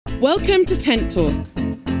Welcome to Tent Talk,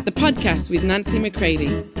 the podcast with Nancy McCready,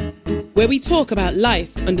 where we talk about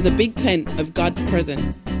life under the big tent of God's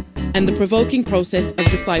presence and the provoking process of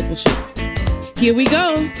discipleship. Here we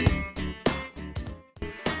go.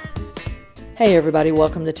 Hey everybody,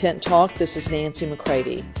 welcome to Tent Talk. This is Nancy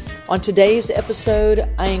McCready. On today's episode,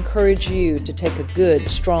 I encourage you to take a good,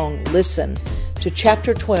 strong listen to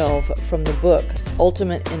Chapter 12 from the book,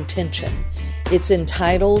 Ultimate Intention. It's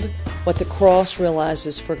entitled, What the Cross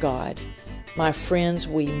Realizes for God. My friends,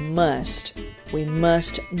 we must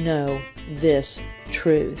know this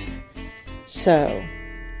truth. So,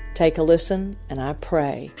 take a listen, and I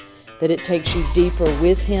pray that it takes you deeper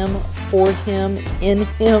with Him, for Him, in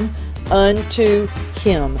Him, unto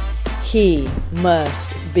Him. He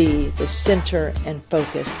must be the center and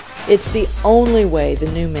focus. It's the only way the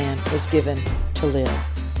new man was given to live.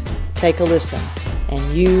 Take a listen,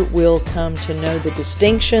 and you will come to know the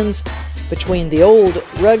distinctions between the old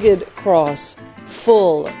rugged cross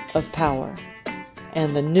full of power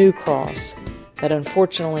and the new cross that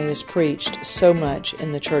unfortunately is preached so much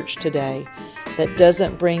in the church today that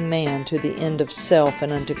doesn't bring man to the end of self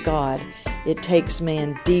and unto God. It takes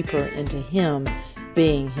man deeper into Him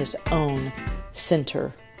being His own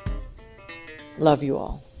center. Love you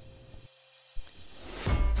all.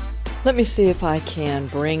 Let me see if I can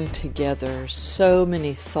bring together so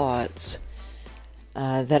many thoughts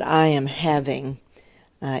that I am having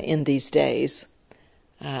in these days.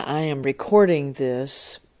 I am recording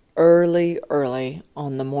this early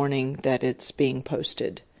on the morning that it's being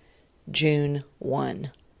posted, June 1,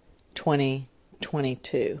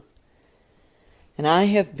 2022. And I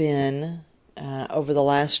have been, over the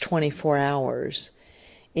last 24 hours,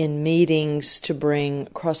 in meetings to bring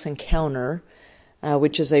Cross Encounter,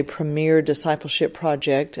 which is a premier discipleship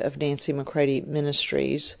project of Nancy McCready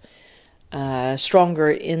Ministries,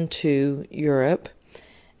 stronger into Europe,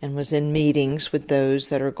 and was in meetings with those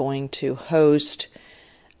that are going to host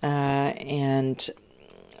and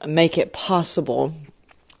make it possible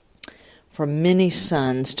for many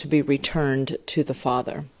sons to be returned to the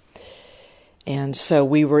Father. And so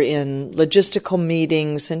we were in logistical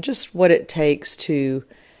meetings and just what it takes to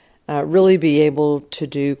really be able to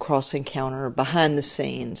do Cross Encounter behind the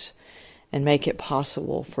scenes and make it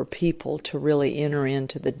possible for people to really enter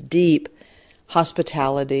into the deep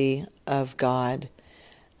hospitality of God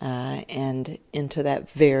and into that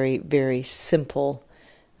very, very simple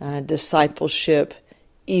discipleship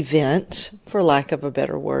event, for lack of a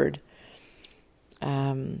better word.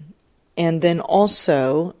 And then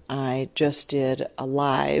also, I just did a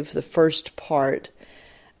live, the first part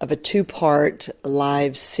of a 2-part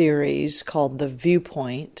live series called The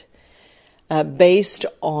Viewpoint, based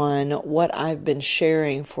on what I've been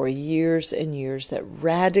sharing for years and years that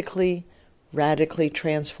radically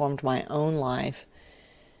transformed my own life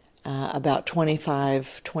about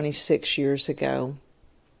 26 years ago.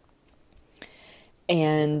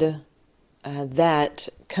 And that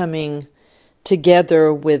coming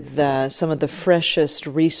together with some of the freshest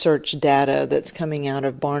research data that's coming out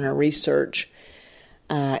of Barna Research.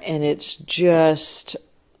 And it's just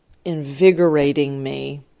invigorating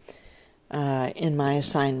me in my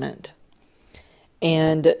assignment.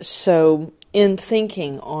 And so in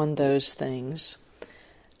thinking on those things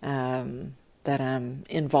that I'm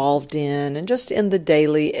involved in, and just in the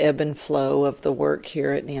daily ebb and flow of the work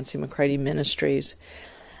here at Nancy McCready Ministries,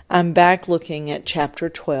 I'm back looking at Chapter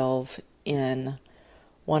 12 in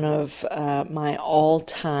one of my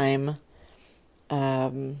all-time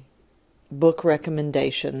book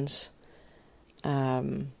recommendations,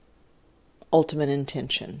 Ultimate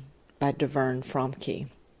Intention by DeVern Fromke.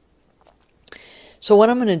 So what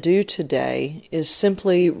I'm going to do today is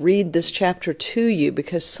simply read this chapter to you,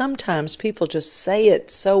 because sometimes people just say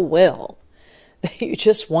it so well that you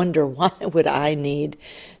just wonder, why would I need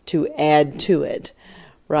to add to it?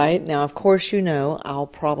 Right? Now, of course, you know, I'll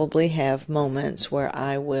probably have moments where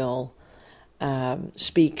I will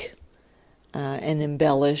speak and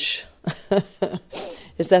embellish.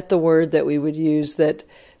 Is that the word that we would use? That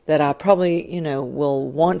I probably, will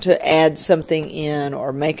want to add something in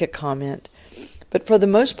or make a comment. But for the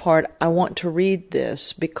most part, I want to read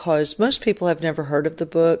this because most people have never heard of the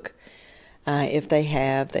book. If they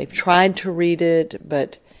have, they've tried to read it,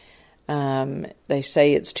 but they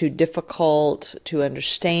say it's too difficult to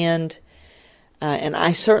understand. And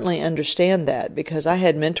I certainly understand that, because I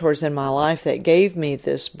had mentors in my life that gave me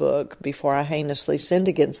this book before I heinously sinned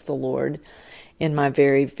against the Lord in my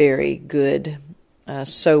very, very good,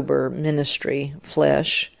 sober ministry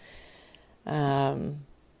flesh.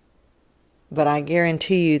 But I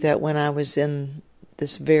guarantee you that when I was in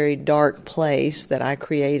this very dark place that I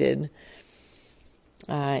created,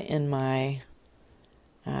 in my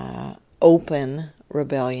open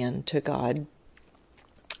rebellion to God.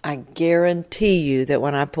 I guarantee you that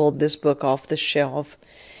when I pulled this book off the shelf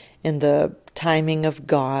in the timing of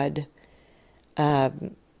God,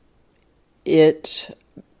 it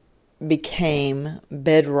became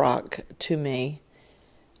bedrock to me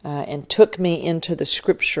and took me into the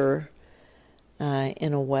Scripture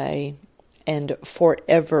in a way, and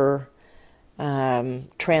forever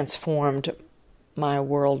transformed my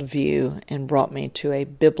worldview and brought me to a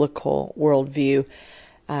biblical worldview,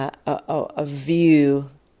 a view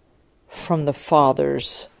from the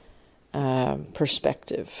Father's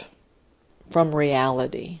perspective, from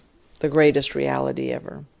reality, the greatest reality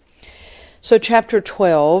ever. So chapter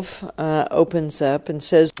 12 opens up and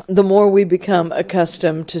says, the more we become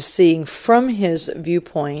accustomed to seeing from His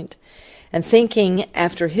viewpoint and thinking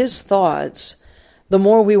after His thoughts, the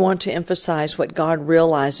more we want to emphasize what God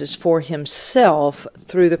realizes for Himself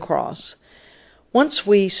through the cross. Once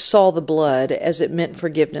we saw the blood as it meant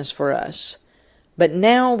forgiveness for us, but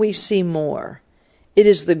now we see more. It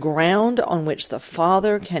is the ground on which the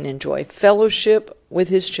Father can enjoy fellowship with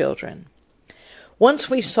His children. Once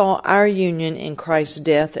we saw our union in Christ's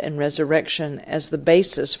death and resurrection as the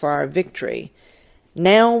basis for our victory,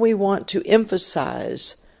 now we want to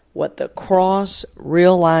emphasize what the cross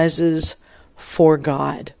realizes for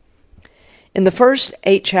God. In the first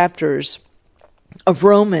 8 chapters of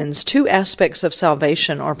Romans, 2 aspects of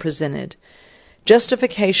salvation are presented: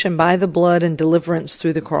 justification by the blood and deliverance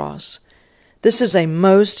through the cross. This is a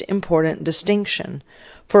most important distinction,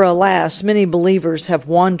 for alas, many believers have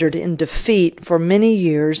wandered in defeat for many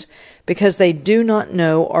years because they do not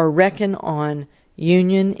know or reckon on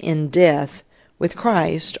union in death with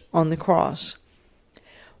Christ on the cross.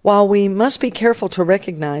 While we must be careful to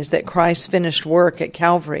recognize that Christ's finished work at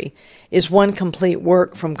Calvary is one complete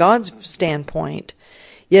work from God's standpoint,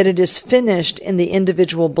 yet it is finished in the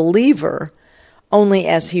individual believer only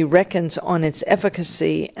as he reckons on its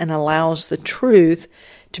efficacy and allows the truth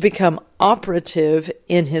to become operative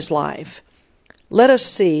in his life. Let us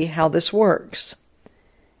see how this works.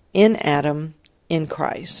 In Adam, in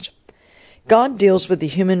Christ. God deals with the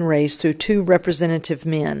human race through 2 representative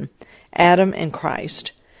men, Adam and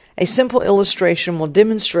Christ. A simple illustration will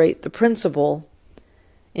demonstrate the principle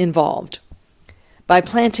involved. By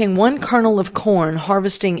planting one kernel of corn,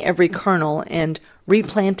 harvesting every kernel, and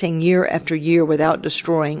replanting year after year without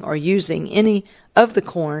destroying or using any of the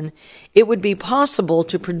corn, it would be possible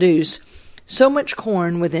to produce so much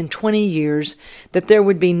corn within 20 years that there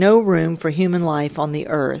would be no room for human life on the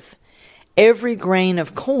earth. Every grain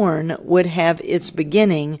of corn would have its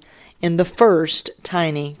beginning in the first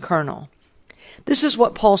tiny kernel. This is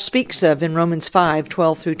what Paul speaks of in Romans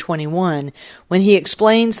 5:12 through 21, when he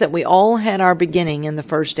explains that we all had our beginning in the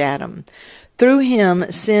first Adam. Through him,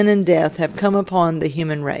 sin and death have come upon the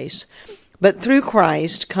human race. But through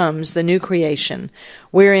Christ comes the new creation,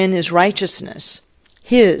 wherein is righteousness,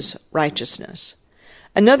 His righteousness.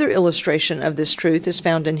 Another illustration of this truth is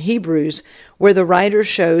found in Hebrews, where the writer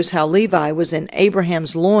shows how Levi was in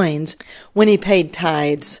Abraham's loins when he paid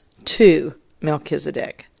tithes to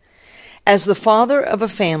Melchizedek. As the father of a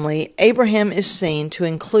family, Abraham is seen to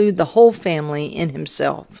include the whole family in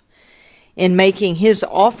himself. In making his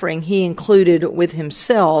offering, he included with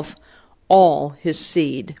himself all his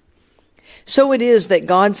seed. So it is that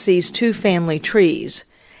God sees 2 family trees,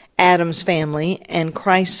 Adam's family and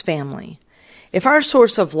Christ's family. If our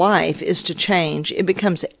source of life is to change, it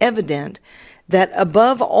becomes evident that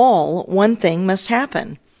above all, one thing must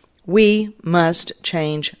happen. We must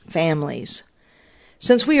change families.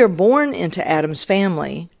 Since we are born into Adam's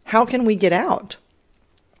family, how can we get out?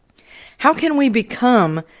 How can we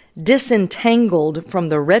become disentangled from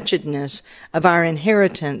the wretchedness of our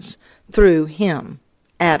inheritance through him,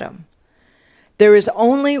 Adam? There is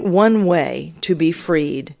only one way to be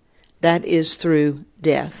freed, that is through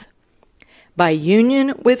death. By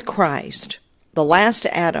union with Christ, the last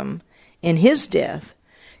Adam, in his death,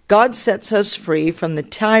 God sets us free from the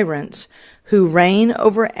tyrants who reign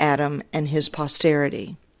over Adam and his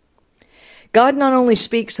posterity. God not only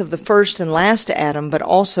speaks of the first and last Adam, but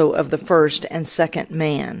also of the first and second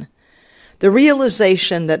man. The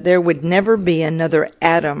realization that there would never be another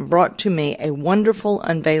Adam brought to me a wonderful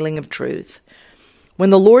unveiling of truth. When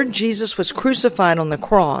the Lord Jesus was crucified on the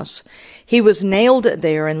cross, he was nailed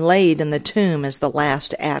there and laid in the tomb as the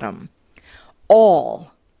last Adam.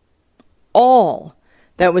 All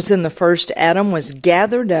that was in the first Adam was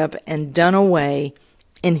gathered up and done away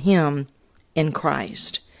in him, in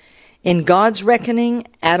Christ. In God's reckoning,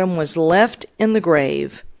 Adam was left in the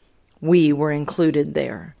grave. We were included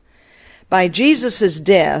there. By Jesus'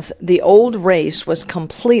 death, the old race was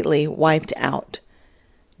completely wiped out.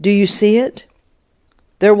 Do you see it?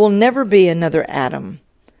 There will never be another Adam.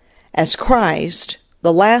 As Christ,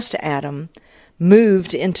 the last Adam,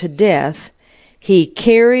 moved into death, he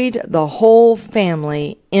carried the whole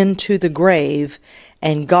family into the grave,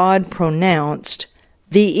 and God pronounced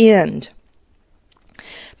the end.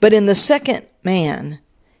 But in the second man,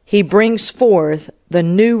 he brings forth the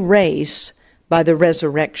new race by the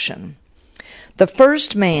resurrection. The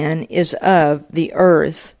first man is of the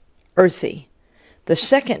earth, earthy. The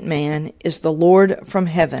second man is the Lord from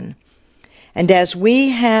heaven. And as we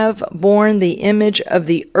have borne the image of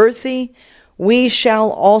the earthy, we shall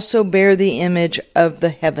also bear the image of the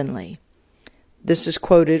heavenly. This is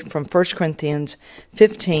quoted from 1 Corinthians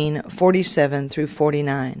 15:47 through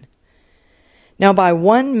 49. Now by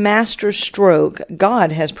one master stroke,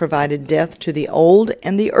 God has provided death to the old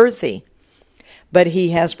and the earthy, but he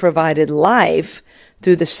has provided life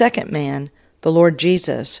through the second man, the Lord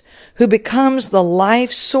Jesus, who becomes the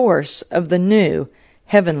life source of the new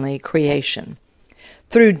heavenly creation.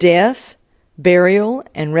 Through death, burial,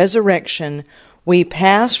 and resurrection, we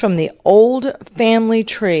pass from the old family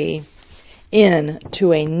tree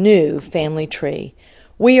into a new family tree.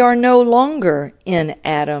 We are no longer in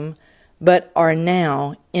Adam, but are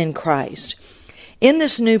now in Christ. In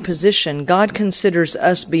this new position, God considers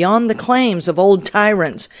us beyond the claims of old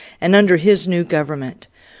tyrants and under his new government.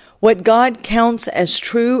 What God counts as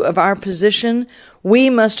true of our position, we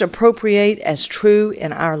must appropriate as true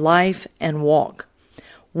in our life and walk.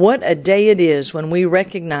 What a day it is when we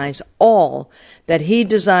recognize all that he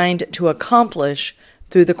designed to accomplish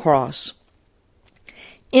through the cross.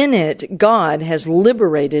 In it, God has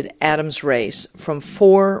liberated Adam's race from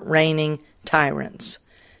 4 reigning tyrants: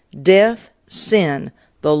 death, sin,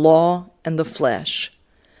 the law, and the flesh.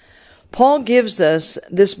 Paul gives us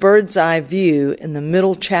this bird's eye view in the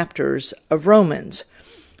middle chapters of Romans.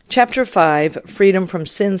 Chapter 5, freedom from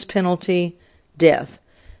sin's penalty, death.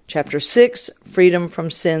 Chapter 6, freedom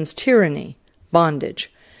from sin's tyranny,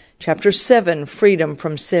 bondage. Chapter 7, freedom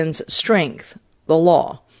from sin's strength, the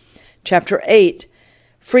law. Chapter 8,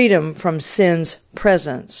 freedom from sin's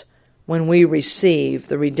presence, when we receive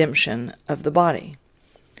the redemption of the body.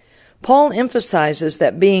 Paul emphasizes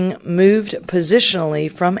that being moved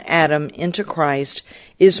positionally from Adam into Christ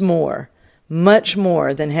is more, much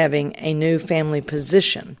more than having a new family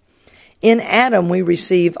position. In Adam, we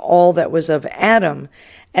receive all that was of Adam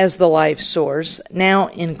as the life source. Now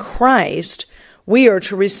in Christ, we are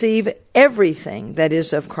to receive everything that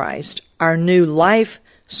is of Christ, our new life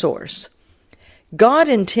source. God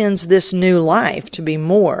intends this new life to be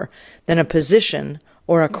more than a position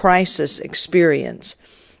or a crisis experience.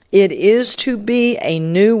 It is to be a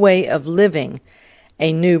new way of living,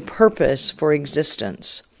 a new purpose for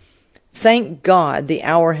existence. Thank God the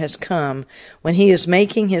hour has come when he is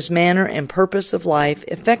making his manner and purpose of life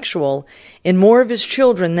effectual in more of his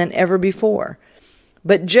children than ever before.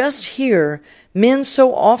 But just here, men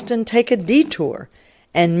so often take a detour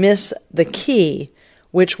and miss the key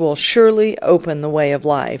which will surely open the way of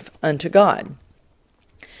life unto God.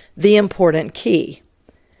 The important key.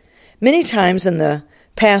 Many times in the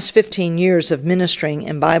past 15 years of ministering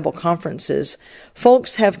in Bible conferences,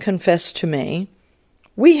 folks have confessed to me,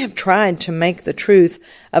 we have tried to make the truth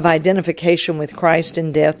of identification with Christ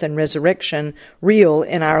in death and resurrection real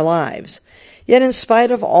in our lives. Yet in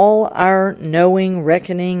spite of all our knowing,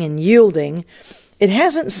 reckoning, and yielding, it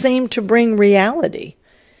hasn't seemed to bring reality.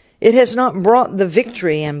 It has not brought the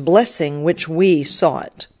victory and blessing which we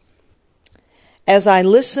sought. As I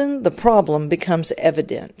listen, the problem becomes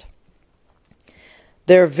evident.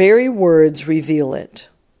 Their very words reveal it.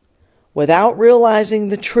 Without realizing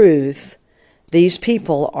the truth, these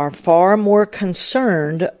people are far more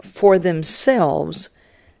concerned for themselves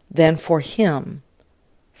than for Him,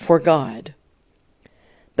 for God.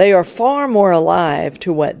 They are far more alive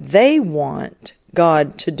to what they want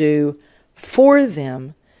God to do for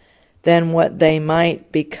them than what they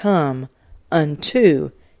might become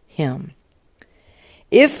unto Him.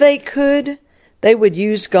 If they could, they would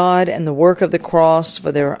use God and the work of the cross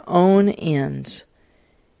for their own ends.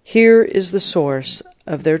 Here is the source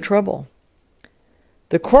of their trouble.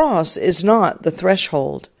 The cross is not the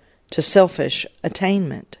threshold to selfish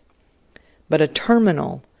attainment, but a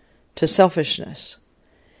terminal to selfishness.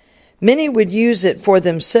 Many would use it for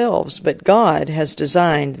themselves, but God has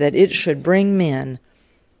designed that it should bring men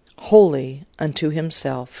wholly unto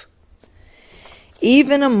Himself.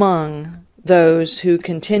 Even among those who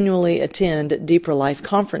continually attend Deeper Life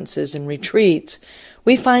conferences and retreats,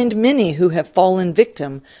 we find many who have fallen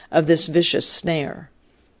victim of this vicious snare.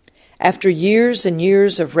 After years and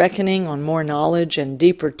years of reckoning on more knowledge and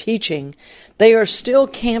deeper teaching, they are still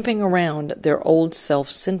camping around their old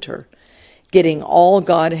self-center, getting all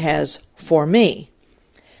God has for me,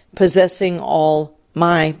 possessing all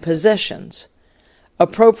my possessions,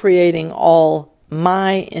 appropriating all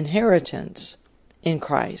my inheritance in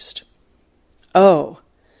Christ. Oh,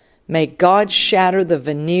 may God shatter the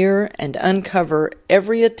veneer and uncover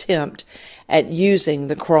every attempt at using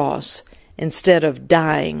the cross instead of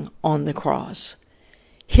dying on the cross.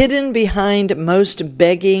 Hidden behind most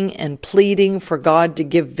begging and pleading for God to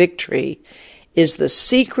give victory is the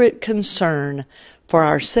secret concern for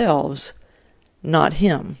ourselves, not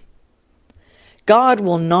Him. God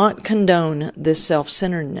will not condone this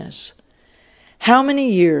self-centeredness. How many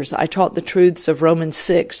years I taught the truths of Romans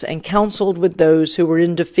 6 and counseled with those who were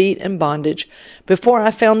in defeat and bondage before I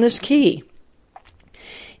found this key.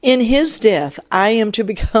 In His death, I am to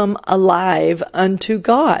become alive unto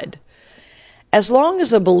God. As long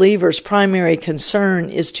as a believer's primary concern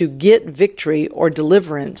is to get victory or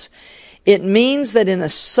deliverance, it means that in a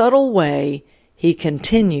subtle way he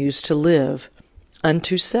continues to live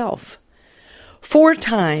unto self. 4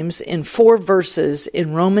 times in 4 verses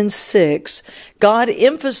in Romans 6, God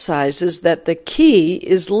emphasizes that the key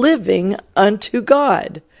is living unto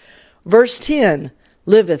God. Verse 10,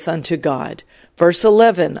 liveth unto God. Verse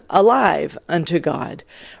 11, alive unto God.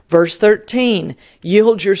 Verse 13,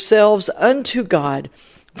 yield yourselves unto God.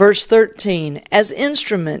 Verse 13, as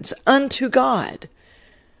instruments unto God.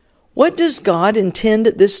 What does God intend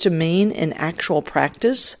this to mean in actual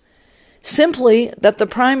practice? Simply that the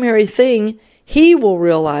primary thing He will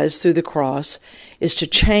realize through the cross is to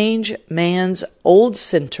change man's old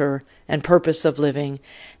center and purpose of living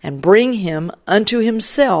and bring him unto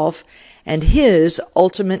Himself and His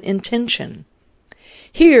ultimate intention.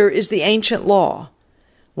 Here is the ancient law.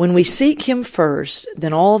 When we seek Him first,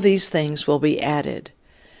 then all these things will be added.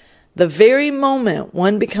 The very moment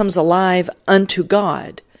one becomes alive unto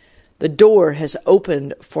God, the door has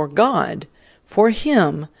opened for God, for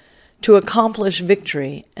Him, to accomplish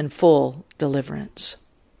victory and full deliverance.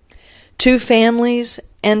 2 families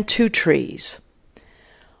and 2 trees.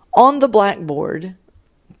 On the blackboard,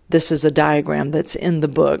 this is a diagram that's in the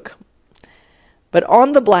book, but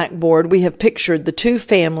on the blackboard we have pictured the 2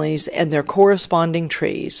 families and their corresponding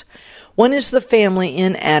trees. One is the family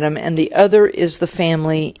in Adam and the other is the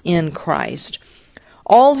family in Christ.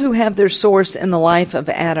 All who have their source in the life of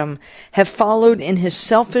Adam have followed in his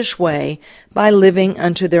selfish way by living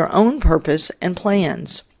unto their own purpose and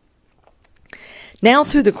plans. Now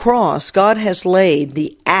through the cross, God has laid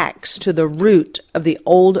the axe to the root of the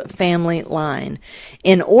old family line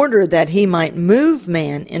in order that He might move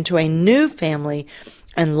man into a new family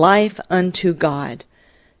and life unto God.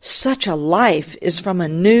 Such a life is from a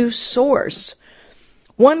new source.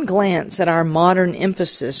 One glance at our modern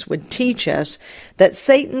emphasis would teach us that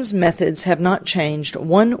Satan's methods have not changed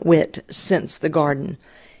one whit since the garden.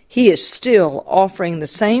 He is still offering the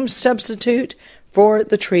same substitute for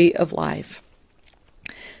the tree of life.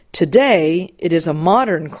 Today, it is a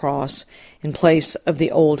modern cross in place of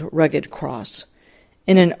the old rugged cross.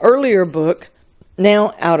 In an earlier book,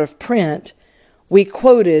 now out of print, we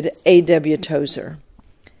quoted A.W. Tozer.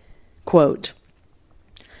 Quote,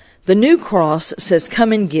 "The new cross says,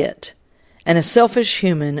 'Come and get,' and a selfish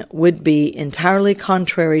human would be entirely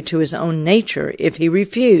contrary to his own nature if he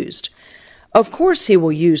refused. Of course he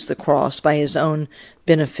will use the cross by his own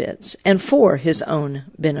benefits and for his own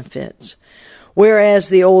benefits. Whereas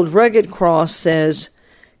the old rugged cross says,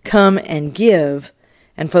 'Come and give,'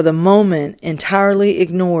 and for the moment entirely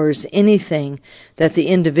ignores anything that the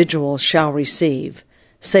individual shall receive,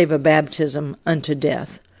 save a baptism unto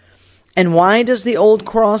death. And why does the old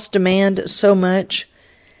cross demand so much?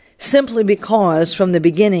 Simply because from the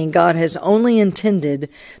beginning God has only intended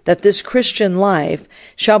that this Christian life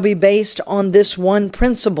shall be based on this one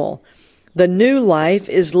principle. The new life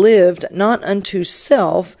is lived not unto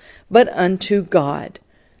self, but unto God.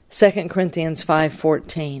 2 Corinthians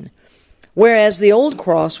 5:14. Whereas the old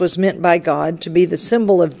cross was meant by God to be the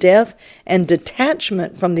symbol of death and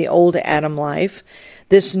detachment from the old Adam life,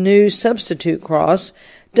 this new substitute cross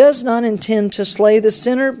does not intend to slay the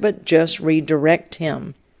sinner, but just redirect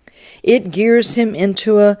him. It gears him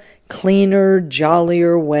into a cleaner,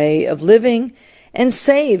 jollier way of living and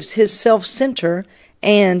saves his self-center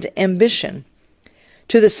and ambition.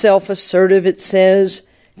 To the self-assertive it says,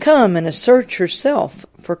 'Come and assert yourself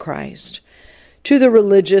for Christ.' To the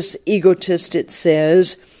religious egotist it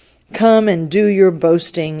says, 'Come and do your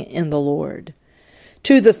boasting in the Lord.'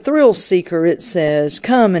 To the thrill seeker it says,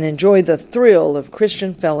 'Come and enjoy the thrill of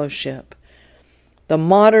Christian fellowship.' The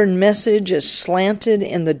modern message is slanted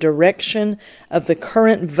in the direction of the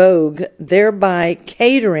current vogue, thereby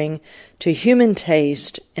catering to human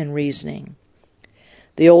taste and reasoning.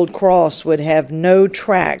 The old cross would have no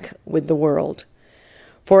track with the world.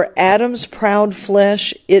 For Adam's proud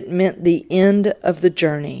flesh, it meant the end of the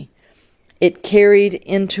journey. It carried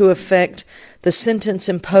into effect the sentence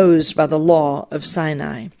imposed by the law of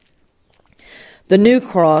Sinai. The new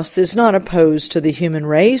cross is not opposed to the human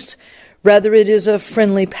race. Rather, it is a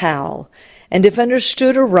friendly pal, and if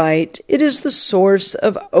understood aright, it is the source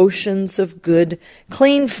of oceans of good,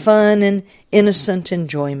 clean fun and innocent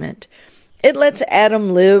enjoyment. It lets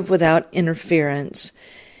Adam live without interference.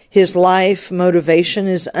 His life motivation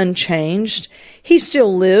is unchanged. He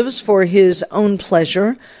still lives for his own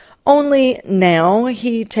pleasure, only now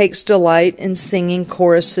he takes delight in singing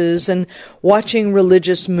choruses and watching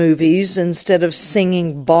religious movies instead of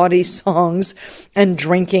singing bawdy songs and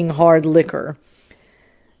drinking hard liquor.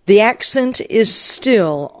 The accent is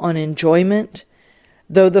still on enjoyment,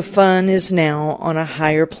 though the fun is now on a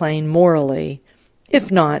higher plane morally,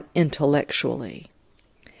 if not intellectually.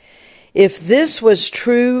 If this was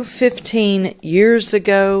true 15 years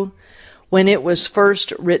ago when it was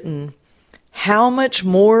first written, how much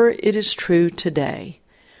more it is true today.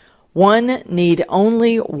 One need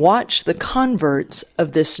only watch the converts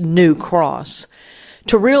of this new cross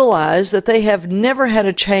to realize that they have never had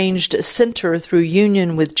a changed center through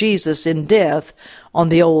union with Jesus in death on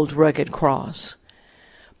the old rugged cross.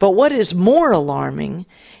 But what is more alarming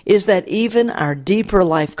is that even our deeper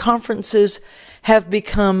life conferences have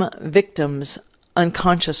become victims,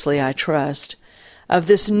 unconsciously I trust, of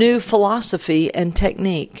this new philosophy and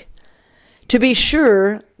technique. To be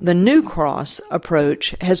sure, the new cross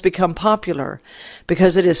approach has become popular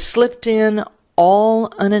because it has slipped in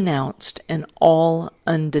all unannounced and all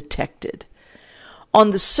undetected.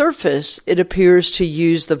 On the surface, it appears to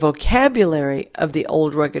use the vocabulary of the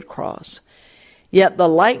old rugged cross, yet the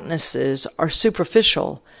likenesses are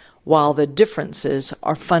superficial while the differences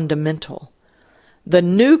are fundamental. The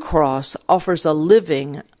new cross offers a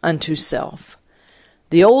living unto self.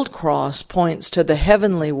 The old cross points to the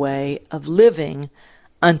heavenly way of living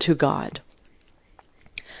unto God.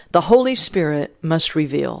 The Holy Spirit must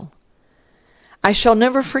reveal. I shall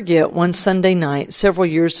never forget one Sunday night several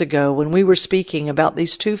years ago when we were speaking about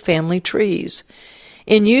these two family trees.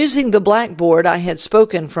 In using the blackboard, I had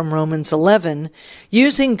spoken from Romans 11,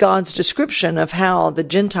 using God's description of how the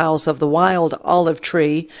Gentiles of the wild olive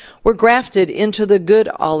tree were grafted into the good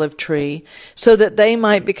olive tree so that they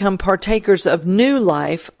might become partakers of new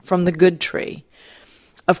life from the good tree.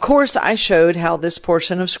 Of course, I showed how this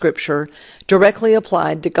portion of Scripture directly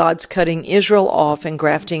applied to God's cutting Israel off and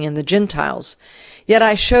grafting in the Gentiles. Yet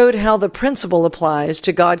I showed how the principle applies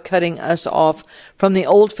to God cutting us off from the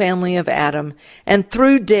old family of Adam and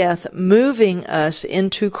through death moving us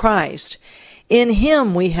into Christ. In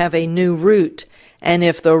Him we have a new root, and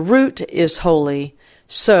if the root is holy,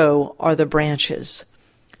 so are the branches.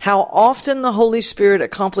 How often the Holy Spirit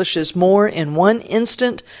accomplishes more in one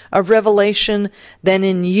instant of revelation than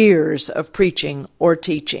in years of preaching or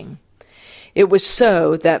teaching. It was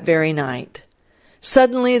so that very night.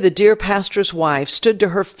 Suddenly the dear pastor's wife stood to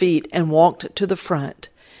her feet and walked to the front,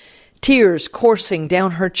 tears coursing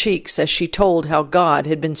down her cheeks as she told how God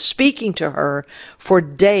had been speaking to her for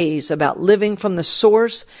days about living from the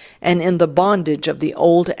source and in the bondage of the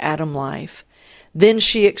old Adam life. Then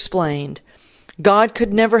she explained, God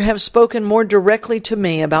could never have spoken more directly to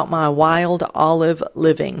me about my wild olive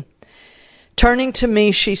living. Turning to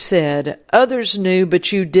me, she said, others knew,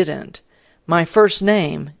 but you didn't. My first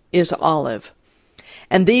name is Olive.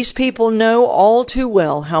 And these people know all too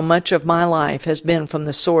well how much of my life has been from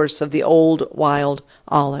the source of the old wild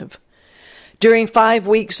olive. During 5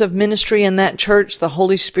 weeks of ministry in that church, the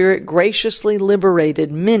Holy Spirit graciously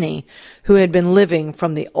liberated many who had been living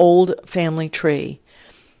from the old family tree.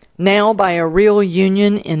 Now, by a real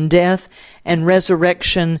union in death and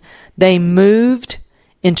resurrection, they moved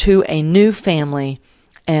into a new family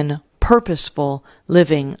and purposeful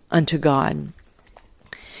living unto God.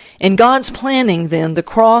 In God's planning, then, the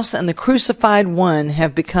cross and the crucified one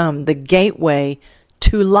have become the gateway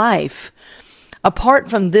to life.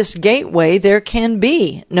 Apart from this gateway, there can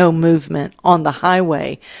be no movement on the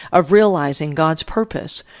highway of realizing God's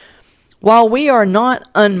purpose. While we are not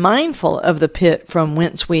unmindful of the pit from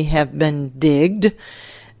whence we have been digged,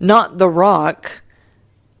 not the rock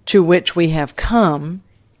to which we have come,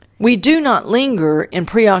 we do not linger in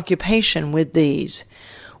preoccupation with these.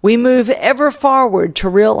 We move ever forward to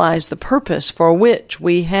realize the purpose for which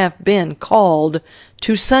we have been called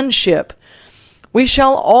to sonship. We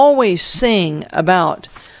shall always sing about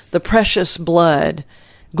the precious blood,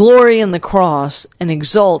 glory in the cross, and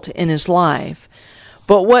exult in his life.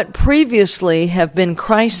 But what previously have been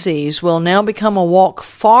crises will now become a walk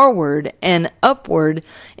forward and upward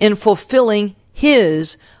in fulfilling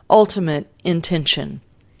his ultimate intention.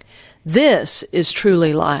 This is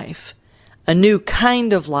truly life, a new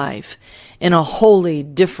kind of life in a wholly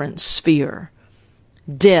different sphere.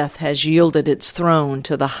 Death has yielded its throne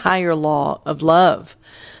to the higher law of love.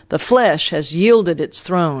 The flesh has yielded its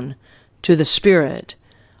throne to the Spirit.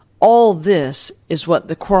 All this is what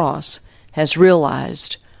the cross has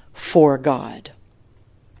realized for God.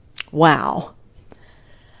 Wow.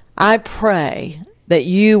 I pray that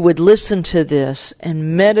you would listen to this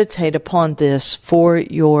and meditate upon this for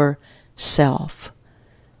yourself.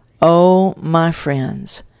 Oh, my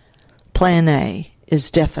friends, Plan A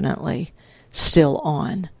is definitely still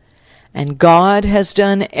on. And God has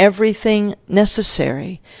done everything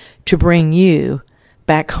necessary to bring you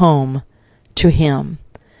back home to Him.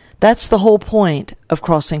 That's the whole point of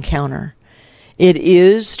Cross Encounter. It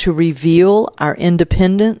is to reveal our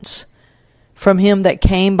independence from Him that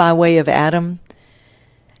came by way of Adam,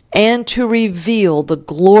 and to reveal the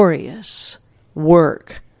glorious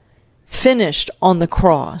work finished on the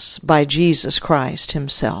cross by Jesus Christ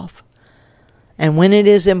Himself. And when it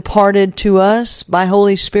is imparted to us by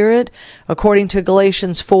Holy Spirit, according to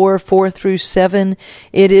Galatians 4:4-7,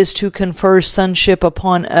 it is to confer sonship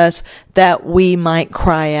upon us that we might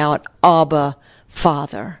cry out, Abba,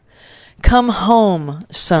 Father. Come home,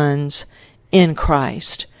 sons, in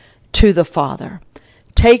Christ, to the Father.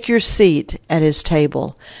 Take your seat at His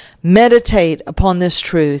table. Meditate upon this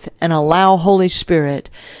truth and allow Holy Spirit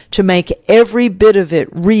to make every bit of it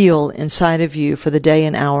real inside of you for the day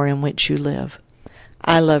and hour in which you live.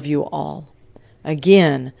 I love you all.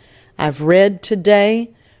 Again, I've read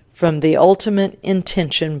today from the Ultimate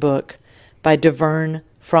Intention book by DeVern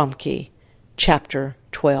Fromke, chapter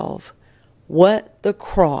 12. What the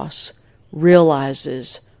cross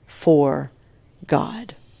realizes for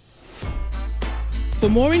God. For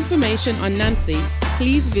more information on Nancy,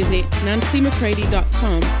 please visit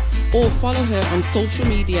nancymccready.com or follow her on social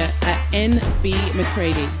media at NB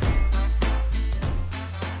McCready.